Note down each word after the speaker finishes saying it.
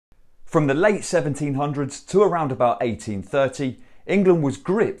From the late 1700s to around about 1830, England was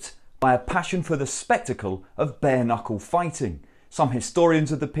gripped by a passion for the spectacle of bare-knuckle fighting. Some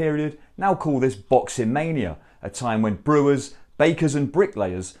historians of the period now call this boxing mania, a time when brewers, bakers and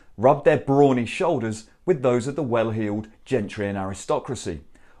bricklayers rubbed their brawny shoulders with those of the well-heeled gentry and aristocracy,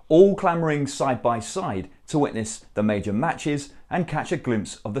 all clamouring side by side to witness the major matches and catch a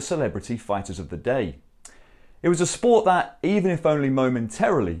glimpse of the celebrity fighters of the day. It was a sport that, even if only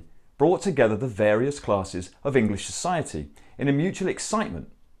momentarily, brought together the various classes of English society in a mutual excitement.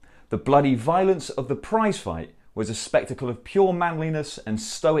 The bloody violence of the prize fight was a spectacle of pure manliness and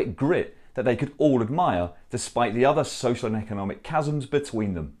stoic grit that they could all admire despite the other social and economic chasms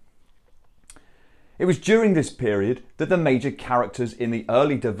between them. It was during this period that the major characters in the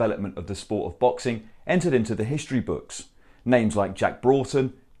early development of the sport of boxing entered into the history books. Names like Jack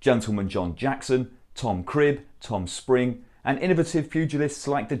Broughton, Gentleman John Jackson, Tom Cribb, Tom Spring, and innovative pugilists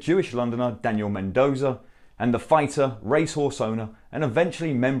like the Jewish Londoner Daniel Mendoza, and the fighter, racehorse owner, and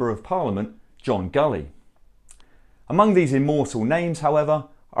eventually Member of Parliament John Gully. Among these immortal names, however,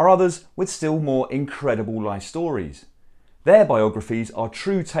 are others with still more incredible life stories. Their biographies are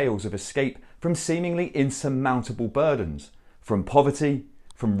true tales of escape from seemingly insurmountable burdens, from poverty,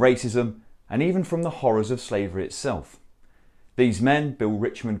 from racism, and even from the horrors of slavery itself. These men, Bill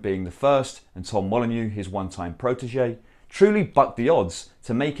Richmond being the first and Tom Molineaux his one-time protege, truly bucked the odds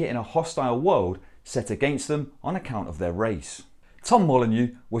to make it in a hostile world set against them on account of their race. Tom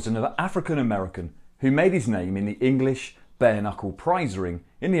Molineaux was an African-American who made his name in the English bare-knuckle prize ring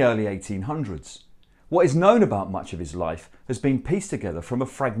in the early 1800s. What is known about much of his life has been pieced together from a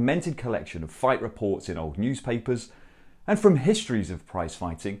fragmented collection of fight reports in old newspapers and from histories of prize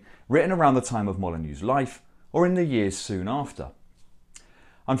fighting written around the time of Molineaux's life or in the years soon after.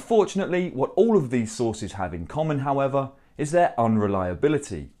 Unfortunately, what all of these sources have in common, however, is their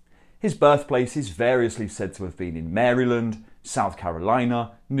unreliability. His birthplace is variously said to have been in Maryland, South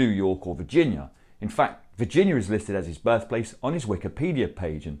Carolina, New York or Virginia. In fact, Virginia is listed as his birthplace on his Wikipedia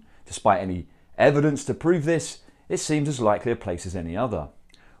page, and despite any evidence to prove this, it seems as likely a place as any other.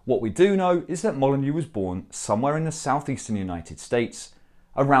 What we do know is that Molineaux was born somewhere in the southeastern United States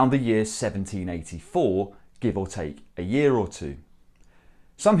around the year 1784, give or take a year or two.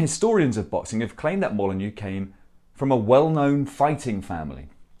 Some historians of boxing have claimed that Molineaux came from a well-known fighting family,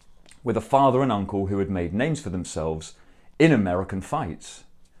 with a father and uncle who had made names for themselves in American fights.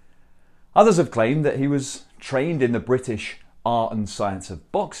 Others have claimed that he was trained in the British art and science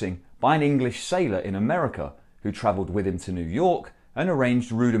of boxing by an English sailor in America who travelled with him to New York and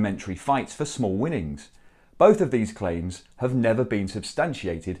arranged rudimentary fights for small winnings. Both of these claims have never been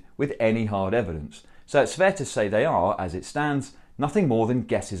substantiated with any hard evidence, so it's fair to say they are, as it stands, nothing more than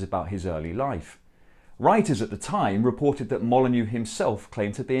guesses about his early life. Writers at the time reported that Molineaux himself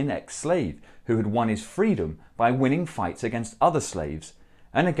claimed to be an ex-slave who had won his freedom by winning fights against other slaves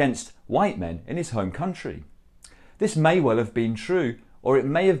and against white men in his home country. This may well have been true, or it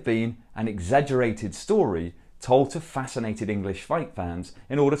may have been an exaggerated story told to fascinated English fight fans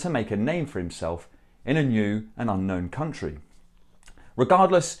in order to make a name for himself in a new and unknown country.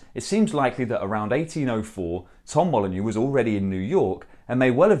 Regardless, it seems likely that around 1804, Tom Molineaux was already in New York and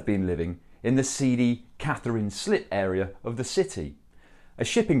may well have been living in the seedy Catherine Slip area of the city, a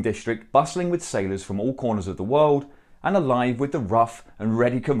shipping district bustling with sailors from all corners of the world and alive with the rough and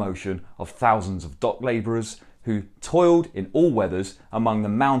ready commotion of thousands of dock labourers who toiled in all weathers among the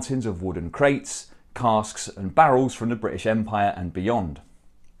mountains of wooden crates, casks and barrels from the British Empire and beyond.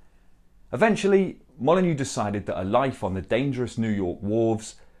 Eventually, Molineaux decided that a life on the dangerous New York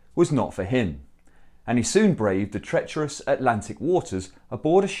wharves was not for him, and he soon braved the treacherous Atlantic waters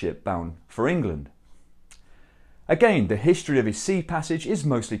aboard a ship bound for England. Again, the history of his sea passage is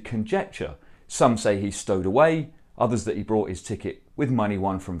mostly conjecture. Some say he stowed away, others that he brought his ticket with money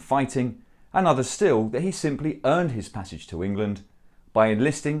won from fighting, and others still that he simply earned his passage to England by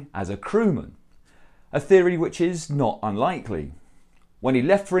enlisting as a crewman, a theory which is not unlikely. When he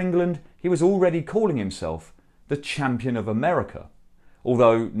left for England, he was already calling himself the Champion of America,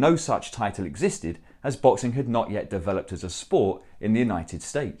 although no such title existed as boxing had not yet developed as a sport in the United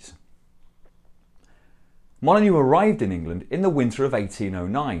States. Molineaux arrived in England in the winter of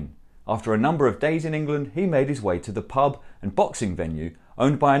 1809. After a number of days in England, he made his way to the pub and boxing venue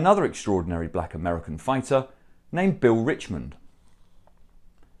owned by another extraordinary black American fighter named Bill Richmond.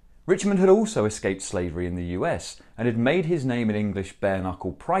 Richmond had also escaped slavery in the US and had made his name in English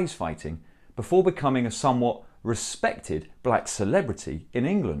bare-knuckle prize fighting before becoming a somewhat respected black celebrity in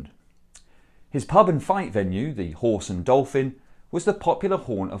England. His pub and fight venue, the Horse and Dolphin, was the popular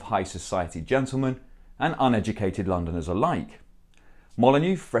haunt of high society gentlemen and uneducated Londoners alike.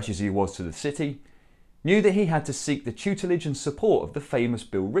 Molineaux, fresh as he was to the city, knew that he had to seek the tutelage and support of the famous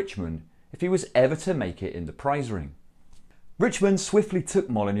Bill Richmond if he was ever to make it in the prize ring. Richmond swiftly took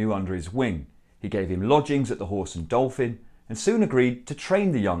Molineaux under his wing. He gave him lodgings at the Horse and Dolphin and soon agreed to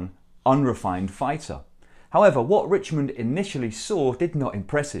train the young, unrefined fighter. However, what Richmond initially saw did not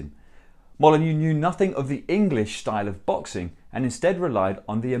impress him. Molineaux knew nothing of the English style of boxing and instead relied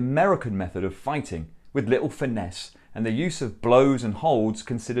on the American method of fighting with little finesse and the use of blows and holds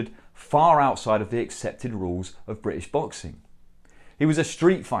considered far outside of the accepted rules of British boxing. He was a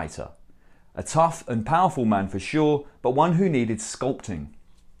street fighter, a tough and powerful man for sure, but one who needed sculpting.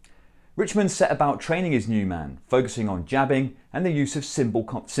 Richmond set about training his new man, focusing on jabbing and the use of simple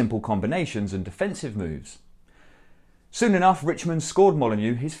combinations and defensive moves. Soon enough, Richmond scored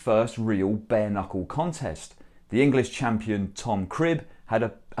Molineaux his first real bare-knuckle contest. The English champion Tom Cribb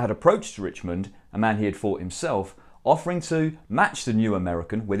had approached Richmond, a man he had fought himself, offering to match the new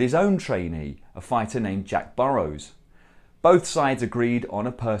American with his own trainee, a fighter named Jack Burrows. Both sides agreed on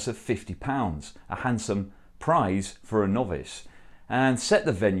a purse of £50, a handsome prize for a novice, and set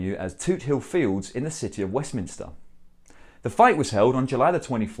the venue as Toot Hill Fields in the city of Westminster. The fight was held on July the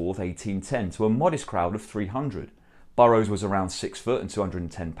 24th, 1810 to a modest crowd of 300. Burrows was around 6 foot and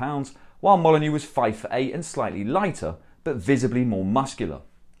 210 pounds, while Molineaux was 5'8" and slightly lighter, but visibly more muscular.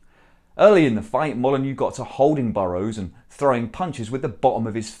 Early in the fight, Molineaux got to holding Burrows and throwing punches with the bottom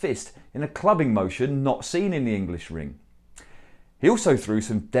of his fist in a clubbing motion not seen in the English ring. He also threw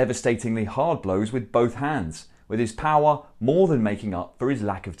some devastatingly hard blows with both hands, with his power more than making up for his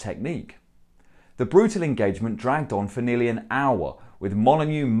lack of technique. The brutal engagement dragged on for nearly an hour, with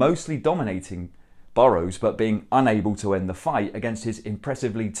Molineaux mostly dominating Burrows but being unable to end the fight against his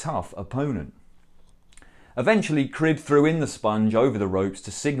impressively tough opponent. Eventually, Cribb threw in the sponge over the ropes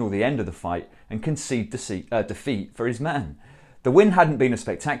to signal the end of the fight and concede defeat for his man. The win hadn't been a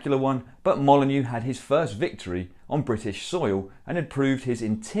spectacular one, but Molineaux had his first victory on British soil and had proved his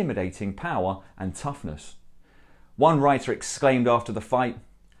intimidating power and toughness. One writer exclaimed after the fight,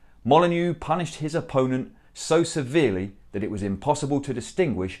 "Molineaux punished his opponent so severely that it was impossible to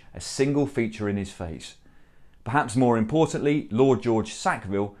distinguish a single feature in his face." Perhaps more importantly, Lord George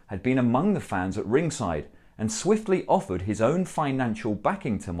Sackville had been among the fans at ringside and swiftly offered his own financial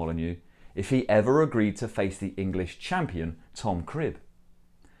backing to Molineaux if he ever agreed to face the English champion Tom Cribb.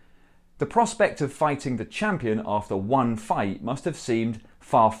 The prospect of fighting the champion after one fight must have seemed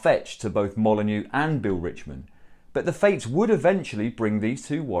far-fetched to both Molineaux and Bill Richmond, but the fates would eventually bring these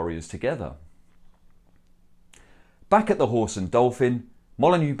two warriors together. Back at the Horse and Dolphin,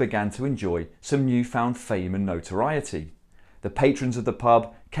 Molineaux began to enjoy some newfound fame and notoriety. The patrons of the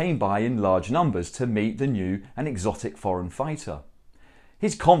pub came by in large numbers to meet the new and exotic foreign fighter.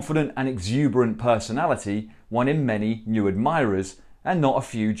 His confident and exuberant personality won him many new admirers and not a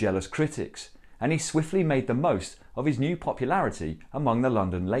few jealous critics, and he swiftly made the most of his new popularity among the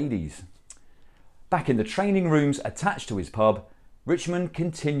London ladies. Back in the training rooms attached to his pub, Richmond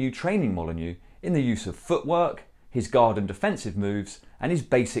continued training Molineaux in the use of footwork, his guard and defensive moves, and his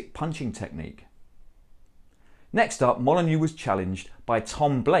basic punching technique. Next up, Molineaux was challenged by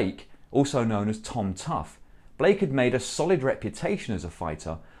Tom Blake, also known as Tom Tough. Blake had made a solid reputation as a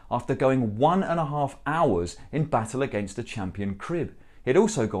fighter after going 1.5 hours in battle against the champion Cribb. He had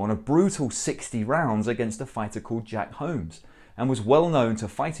also gone a brutal 60 rounds against a fighter called Jack Holmes, and was well known to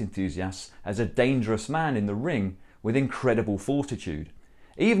fight enthusiasts as a dangerous man in the ring with incredible fortitude.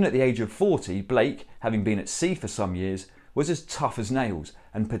 Even at the age of 40, Blake, having been at sea for some years, was as tough as nails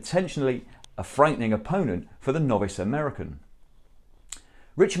and potentially a frightening opponent for the novice American.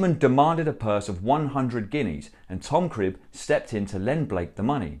 Richmond demanded a purse of 100 guineas and Tom Cribb stepped in to lend Blake the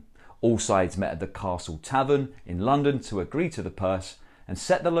money. All sides met at the Castle Tavern in London to agree to the purse and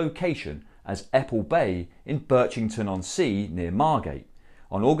set the location as Epple Bay in Birchington-on-Sea near Margate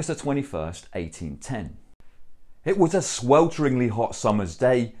on August 21st, 1810. It was a swelteringly hot summer's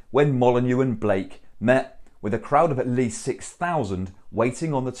day when Molineaux and Blake met, with a crowd of at least 6,000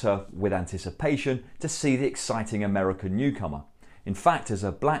 waiting on the turf with anticipation to see the exciting American newcomer. In fact, as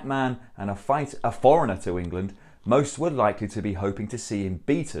a black man and a foreigner to England, most were likely to be hoping to see him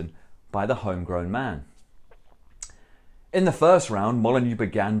beaten by the homegrown man. In the first round, Molineaux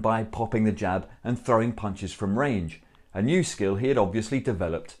began by popping the jab and throwing punches from range, a new skill he had obviously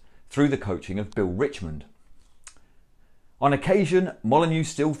developed through the coaching of Bill Richmond. On occasion, Molineaux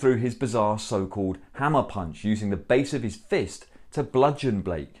still threw his bizarre so-called hammer punch using the base of his fist to bludgeon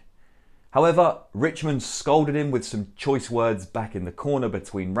Blake. However, Richmond scolded him with some choice words back in the corner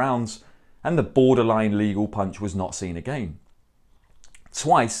between rounds, and the borderline legal punch was not seen again.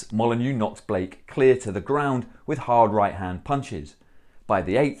 Twice, Molineaux knocked Blake clear to the ground with hard right-hand punches. By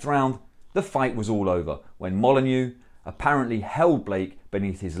the 8th round, the fight was all over when Molineaux apparently held Blake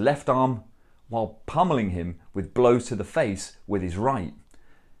beneath his left arm while pummeling him with blows to the face with his right.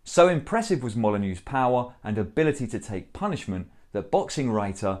 So impressive was Molyneux's power and ability to take punishment that boxing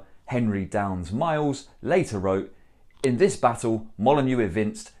writer Henry Downes Miles later wrote, "In this battle, Molineaux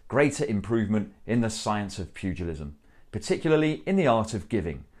evinced greater improvement in the science of pugilism, particularly in the art of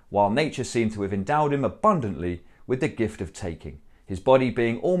giving, while nature seemed to have endowed him abundantly with the gift of taking, his body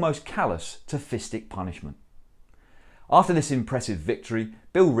being almost callous to fistic punishment." After this impressive victory,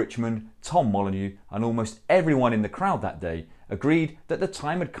 Bill Richmond, Tom Molineaux and almost everyone in the crowd that day agreed that the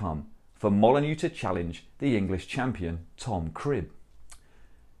time had come for Molineaux to challenge the English champion Tom Cribb.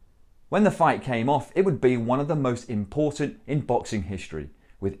 When the fight came off, it would be one of the most important in boxing history,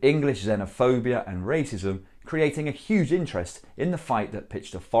 with English xenophobia and racism creating a huge interest in the fight that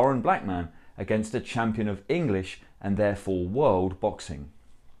pitched a foreign black man against a champion of English and therefore world boxing.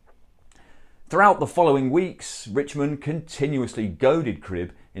 Throughout the following weeks, Richmond continuously goaded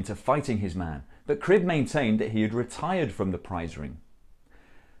Cribb into fighting his man, but Cribb maintained that he had retired from the prize ring.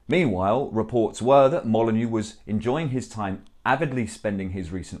 Meanwhile, reports were that Molineaux was enjoying his time avidly spending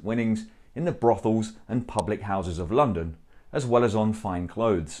his recent winnings in the brothels and public houses of London, as well as on fine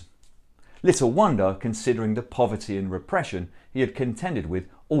clothes. Little wonder, considering the poverty and repression he had contended with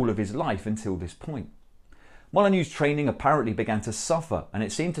all of his life until this point. Molineaux's training apparently began to suffer, and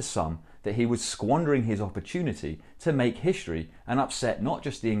it seemed to some that he was squandering his opportunity to make history and upset not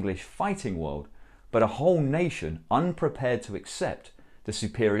just the English fighting world, but a whole nation unprepared to accept the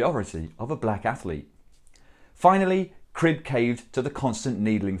superiority of a black athlete. Finally, Cribb caved to the constant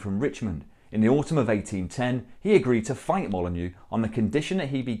needling from Richmond. In the autumn of 1810, he agreed to fight Molineaux on the condition that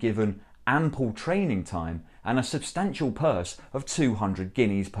he be given ample training time and a substantial purse of 200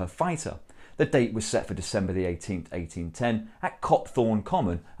 guineas per fighter. The date was set for December the 18th, 1810 at Copthorne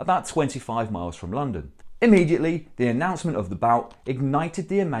Common, about 25 miles from London. Immediately, the announcement of the bout ignited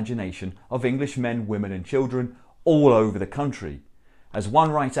the imagination of English men, women and children all over the country. As one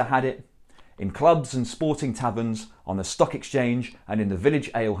writer had it, in clubs and sporting taverns, on the Stock Exchange and in the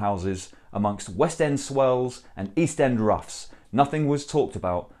village alehouses, amongst West End swells and East End roughs, nothing was talked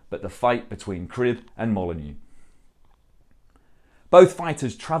about but the fight between Cribb and Molineaux. Both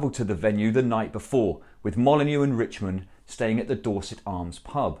fighters travelled to the venue the night before, with Molineaux and Richmond staying at the Dorset Arms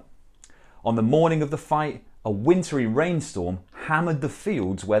pub. On the morning of the fight, a wintry rainstorm hammered the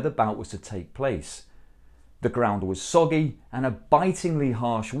fields where the bout was to take place. The ground was soggy and a bitingly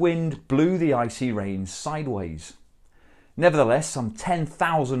harsh wind blew the icy rain sideways. Nevertheless, some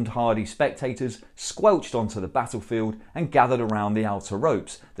 10,000 hardy spectators squelched onto the battlefield and gathered around the outer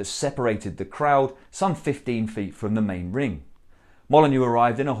ropes that separated the crowd some 15 feet from the main ring. Molineaux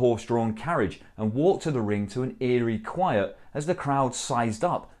arrived in a horse-drawn carriage and walked to the ring to an eerie quiet as the crowd sized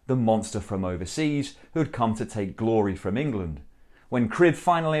up the monster from overseas who had come to take glory from England. When Cribb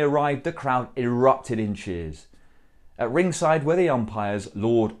finally arrived, the crowd erupted in cheers. At ringside were the umpires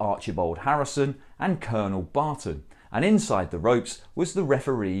Lord Archibald Harrison and Colonel Barton, and inside the ropes was the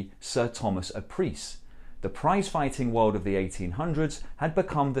referee Sir Thomas Aprice. The prize-fighting world of the 1800s had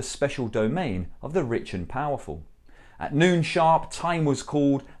become the special domain of the rich and powerful. At noon sharp, time was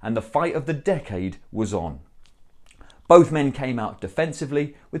called and the fight of the decade was on. Both men came out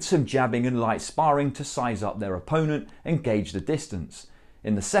defensively with some jabbing and light sparring to size up their opponent and gauge the distance.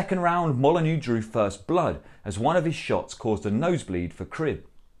 In the second round, Molineaux drew first blood as one of his shots caused a nosebleed for Cribb.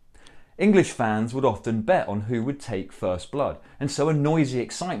 English fans would often bet on who would take first blood, and so a noisy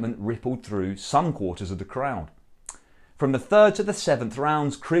excitement rippled through some quarters of the crowd. From the third to the seventh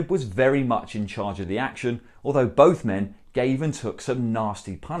rounds, Cribb was very much in charge of the action, although both men gave and took some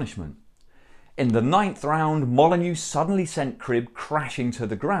nasty punishment. In the ninth round, Molineaux suddenly sent Cribb crashing to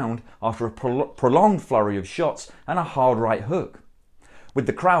the ground after a prolonged flurry of shots and a hard right hook. With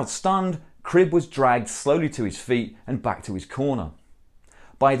the crowd stunned, Cribb was dragged slowly to his feet and back to his corner.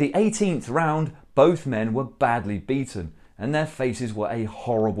 By the 18th round, both men were badly beaten and their faces were a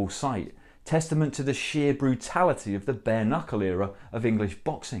horrible sight, testament to the sheer brutality of the bare-knuckle era of English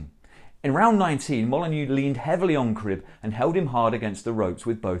boxing. In round 19, Molineaux leaned heavily on Cribb and held him hard against the ropes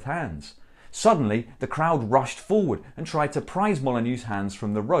with both hands. Suddenly, the crowd rushed forward and tried to prise Molyneux's hands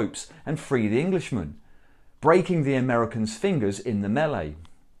from the ropes and free the Englishman, breaking the American's fingers in the melee.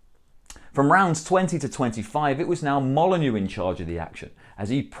 From rounds 20 to 25, it was now Molineaux in charge of the action, as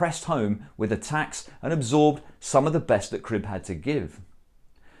he pressed home with attacks and absorbed some of the best that Cribb had to give.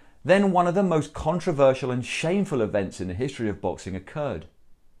 Then one of the most controversial and shameful events in the history of boxing occurred.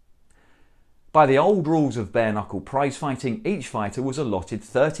 By the old rules of bare-knuckle prize fighting, each fighter was allotted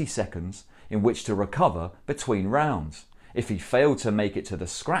 30 seconds in which to recover between rounds. If he failed to make it to the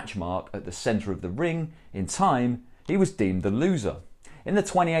scratch mark at the centre of the ring in time, he was deemed the loser. In the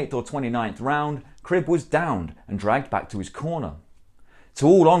 28th or 29th round, Cribb was downed and dragged back to his corner. To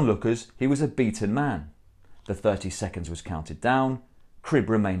all onlookers, he was a beaten man. The 30 seconds was counted down. Cribb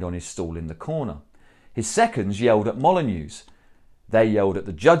remained on his stall in the corner. His seconds yelled at Molineaux. They yelled at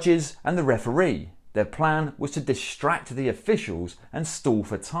the judges and the referee. Their plan was to distract the officials and stall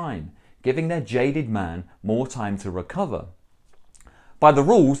for time, giving their jaded man more time to recover. By the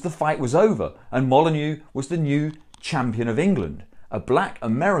rules, the fight was over and Molineaux was the new champion of England. A black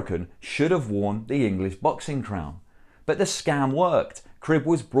American should have worn the English boxing crown. But the scam worked. Cribb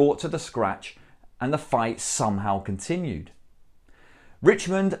was brought to the scratch and the fight somehow continued.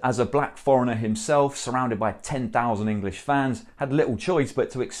 Richmond, as a black foreigner himself, surrounded by 10,000 English fans, had little choice but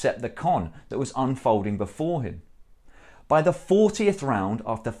to accept the con that was unfolding before him. By the 40th round,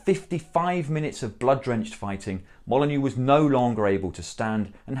 after 55 minutes of blood-drenched fighting, Molineaux was no longer able to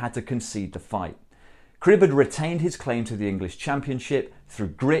stand and had to concede the fight. Cribb had retained his claim to the English championship through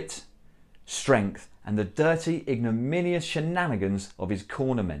grit, strength and the dirty, ignominious shenanigans of his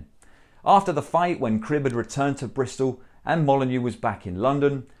cornermen. After the fight, when Cribb had returned to Bristol and Molineaux was back in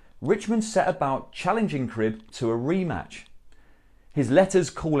London, Richmond set about challenging Cribb to a rematch. His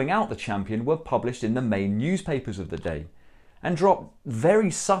letters calling out the champion were published in the main newspapers of the day and dropped very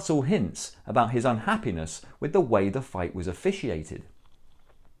subtle hints about his unhappiness with the way the fight was officiated.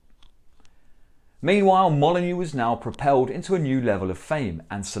 Meanwhile, Molineaux was now propelled into a new level of fame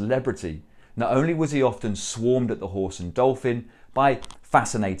and celebrity. Not only was he often swarmed at the Horse and Dolphin by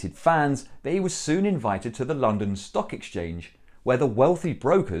fascinated fans, but he was soon invited to the London Stock Exchange, where the wealthy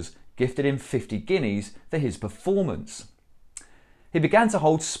brokers gifted him 50 guineas for his performance. He began to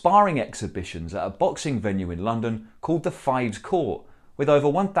hold sparring exhibitions at a boxing venue in London called the Fives Court, with over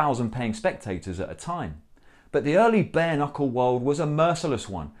 1,000 paying spectators at a time. But the early bare-knuckle world was a merciless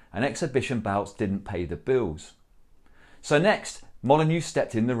one, and exhibition bouts didn't pay the bills. So next, Molineaux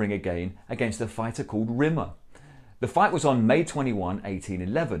stepped in the ring again against a fighter called Rimmer. The fight was on May 21,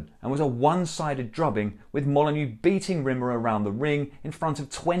 1811 and was a one-sided drubbing, with Molineaux beating Rimmer around the ring in front of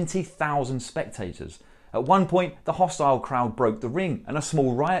 20,000 spectators. At one point, the hostile crowd broke the ring and a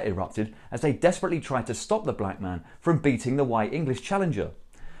small riot erupted as they desperately tried to stop the black man from beating the white English challenger.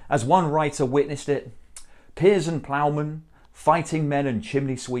 As one writer witnessed it, peers and ploughmen, fighting men and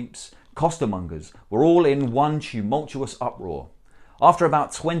chimney sweeps, costermongers were all in one tumultuous uproar. After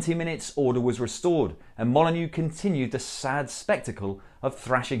about 20 minutes, order was restored and Molineaux continued the sad spectacle of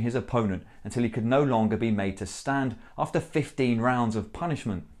thrashing his opponent until he could no longer be made to stand after 15 rounds of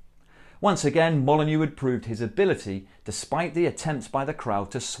punishment. Once again, Molineaux had proved his ability despite the attempts by the crowd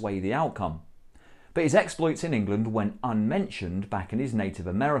to sway the outcome. But his exploits in England went unmentioned back in his native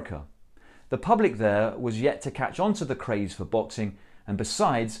America. The public there was yet to catch on to the craze for boxing, and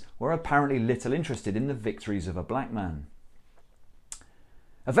besides were apparently little interested in the victories of a black man.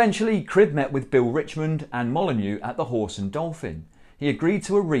 Eventually, Cribb met with Bill Richmond and Molineaux at the Horse and Dolphin. He agreed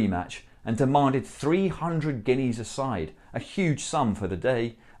to a rematch and demanded 300 guineas a side, a huge sum for the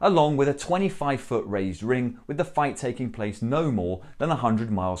day, along with a 25-foot raised ring, with the fight taking place no more than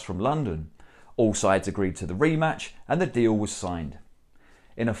 100 miles from London. All sides agreed to the rematch and the deal was signed.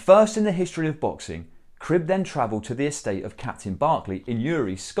 In a first in the history of boxing, Cribb then travelled to the estate of Captain Barkley in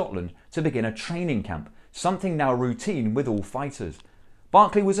Uri, Scotland to begin a training camp, something now routine with all fighters.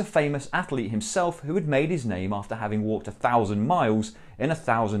 Barkley was a famous athlete himself who had made his name after having walked 1,000 miles in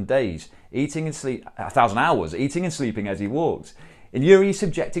 1,000 days, 1,000 hours, eating and sleeping as he walked. In Uri, he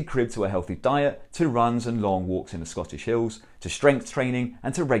subjected Cribb to a healthy diet, to runs and long walks in the Scottish hills, to strength training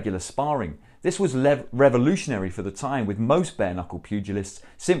and to regular sparring. This was revolutionary for the time, with most bare-knuckle pugilists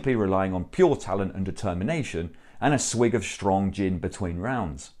simply relying on pure talent and determination and a swig of strong gin between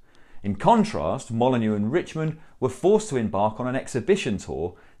rounds. In contrast, Molineaux and Richmond were forced to embark on an exhibition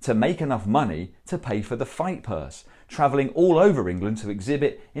tour to make enough money to pay for the fight purse, travelling all over England to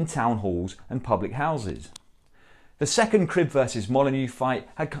exhibit in town halls and public houses. The second Cribb vs Molineaux fight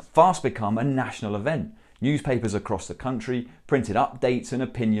had fast become a national event. Newspapers across the country printed updates and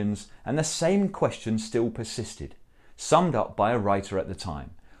opinions, and the same question still persisted, summed up by a writer at the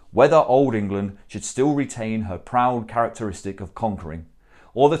time: whether Old England should still retain her proud characteristic of conquering,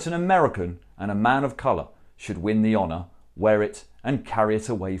 or that an American and a man of colour should win the honour, wear it and carry it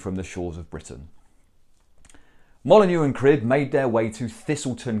away from the shores of Britain. Molineaux and Cribb made their way to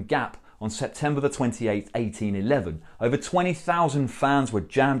Thistleton Gap on September the 28th, 1811. Over 20,000 fans were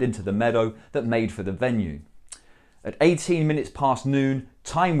jammed into the meadow that made for the venue. At 18 minutes past noon,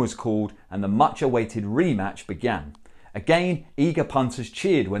 time was called and the much-awaited rematch began. Again, eager punters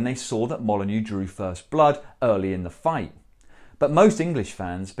cheered when they saw that Molineaux drew first blood early in the fight. But most English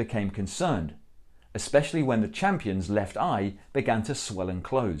fans became concerned, especially when the champion's left eye began to swell and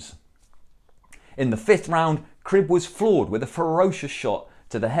close. In the 5th round, Cribb was floored with a ferocious shot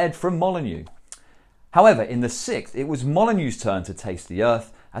to the head from Molineaux. However, in the 6th, it was Molineaux's turn to taste the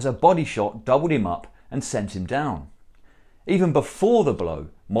earth as a body shot doubled him up and sent him down. Even before the blow,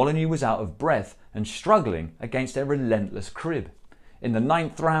 Molineaux was out of breath and struggling against a relentless Cribb. In the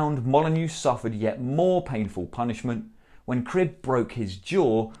 9th round, Molineaux suffered yet more painful punishment when Cribb broke his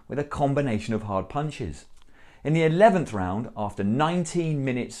jaw with a combination of hard punches. In the 11th round, after 19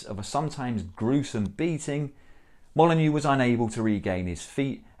 minutes of a sometimes gruesome beating, Molineaux was unable to regain his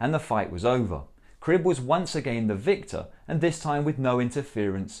feet and the fight was over. Cribb was once again the victor, and this time with no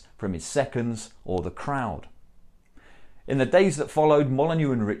interference from his seconds or the crowd. In the days that followed,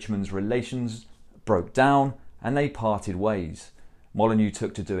 Molineaux and Richmond's relations broke down and they parted ways. Molineaux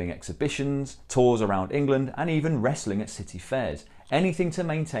took to doing exhibitions, tours around England and even wrestling at city fairs, anything to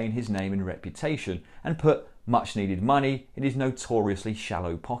maintain his name and reputation and put much needed money in his notoriously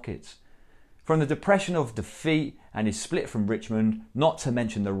shallow pockets. From the depression of defeat and his split from Richmond, not to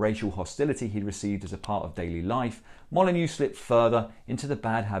mention the racial hostility he received as a part of daily life, Molineaux slipped further into the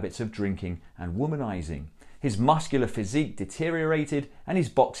bad habits of drinking and womanizing. His muscular physique deteriorated and his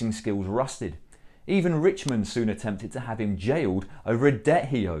boxing skills rusted. Even Richmond soon attempted to have him jailed over a debt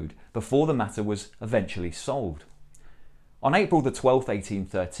he owed before the matter was eventually solved. On April the 12th,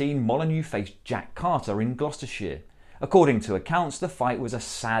 1813, Molineaux faced Jack Carter in Gloucestershire. According to accounts, the fight was a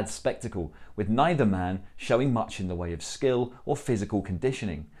sad spectacle, with neither man showing much in the way of skill or physical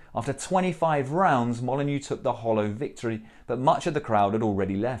conditioning. After 25 rounds, Molineaux took the hollow victory, but much of the crowd had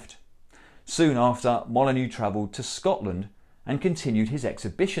already left. Soon after, Molineaux travelled to Scotland and continued his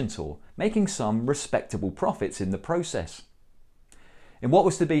exhibition tour, making some respectable profits in the process. In what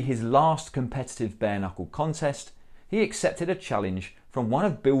was to be his last competitive bare-knuckle contest, he accepted a challenge from one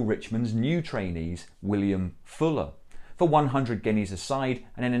of Bill Richmond's new trainees, William Fuller. For 100 guineas a side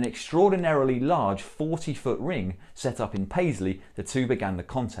and in an extraordinarily large 40-foot ring set up in Paisley, the two began the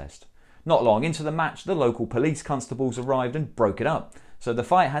contest. Not long into the match, the local police constables arrived and broke it up, so the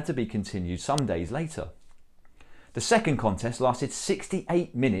fight had to be continued some days later. The second contest lasted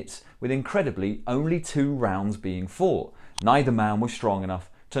 68 minutes, with incredibly only 2 rounds being fought. Neither man was strong enough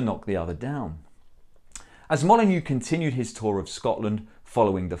to knock the other down. As Molineaux continued his tour of Scotland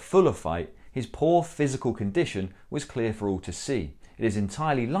following the Fuller fight, his poor physical condition was clear for all to see. It is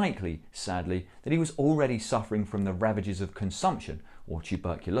entirely likely, sadly, that he was already suffering from the ravages of consumption or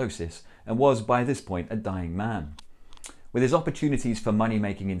tuberculosis and was by this point a dying man. With his opportunities for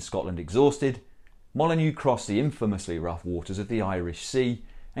money-making in Scotland exhausted, Molineaux crossed the infamously rough waters of the Irish Sea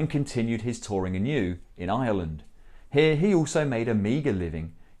and continued his touring anew in Ireland. Here he also made a meagre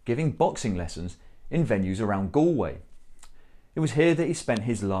living, giving boxing lessons in venues around Galway. It was here that he spent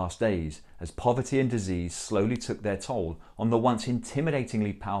his last days, as poverty and disease slowly took their toll on the once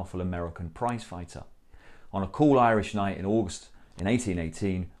intimidatingly powerful American prizefighter. On a cool Irish night in August in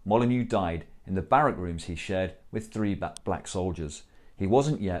 1818, Molineaux died in the barrack rooms he shared with 3 black soldiers. He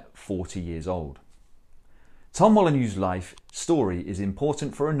wasn't yet 40 years old. Tom Molineaux's life story is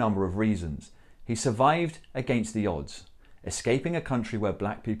important for a number of reasons. He survived against the odds, escaping a country where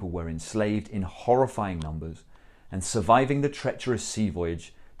black people were enslaved in horrifying numbers, and surviving the treacherous sea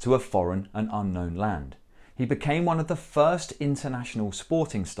voyage to a foreign and unknown land. He became one of the first international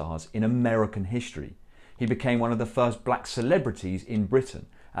sporting stars in American history. He became one of the first black celebrities in Britain,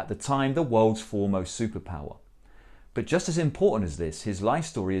 at the time the world's foremost superpower. But just as important as this, his life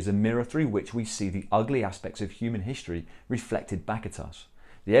story is a mirror through which we see the ugly aspects of human history reflected back at us.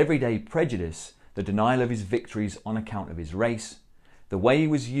 The everyday prejudice, the denial of his victories on account of his race, the way he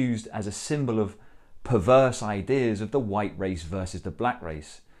was used as a symbol of perverse ideas of the white race versus the black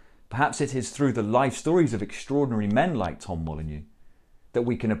race. Perhaps it is through the life stories of extraordinary men like Tom Molineaux that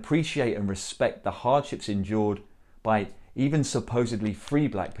we can appreciate and respect the hardships endured by even supposedly free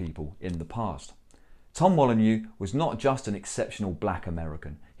black people in the past. Tom Molineaux was not just an exceptional black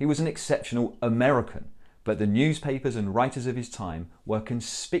American, he was an exceptional American, but the newspapers and writers of his time were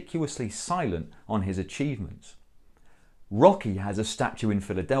conspicuously silent on his achievements. Rocky has a statue in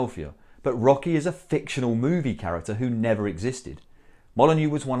Philadelphia, but Rocky is a fictional movie character who never existed. Molineaux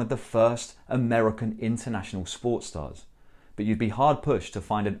was one of the first American international sports stars, but you'd be hard pushed to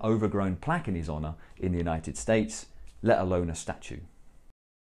find an overgrown plaque in his honour in the United States, let alone a statue.